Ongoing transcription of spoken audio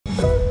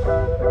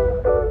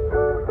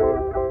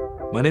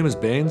My name is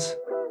Baines.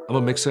 I'm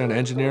a mixer and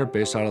engineer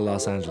based out of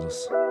Los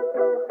Angeles.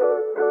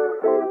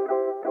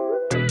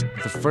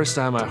 The first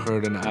time I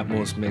heard an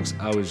Atmos mix,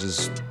 I was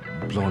just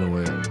blown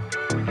away.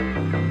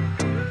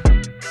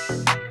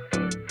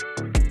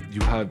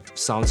 You have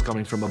sounds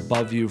coming from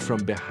above you,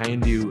 from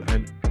behind you,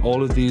 and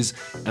all of these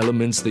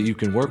elements that you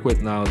can work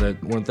with now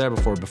that weren't there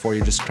before. Before,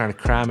 you're just trying to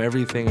cram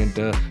everything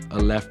into a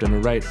left and a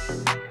right.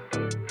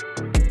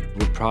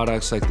 With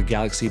products like the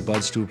Galaxy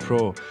Buds2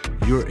 Pro,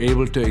 you're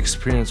able to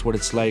experience what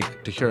it's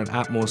like to hear an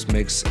Atmos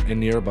mix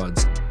in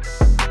earbuds.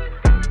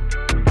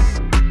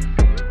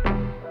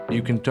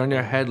 You can turn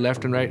your head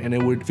left and right and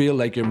it would feel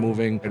like you're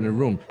moving in a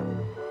room.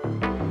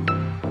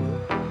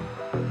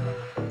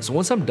 So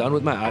once I'm done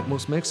with my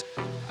Atmos mix,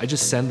 I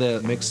just send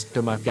the mix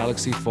to my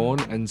Galaxy phone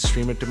and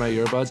stream it to my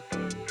earbuds.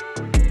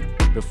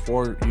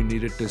 Before you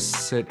needed to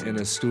sit in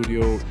a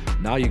studio,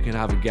 now you can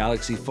have a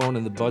Galaxy phone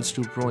and the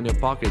Buds2 Pro in your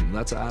pocket. And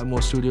that's an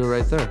Atmos studio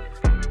right there.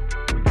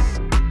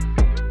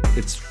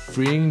 It's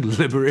freeing,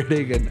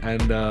 liberating,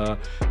 and I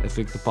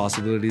think the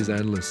possibility is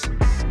endless.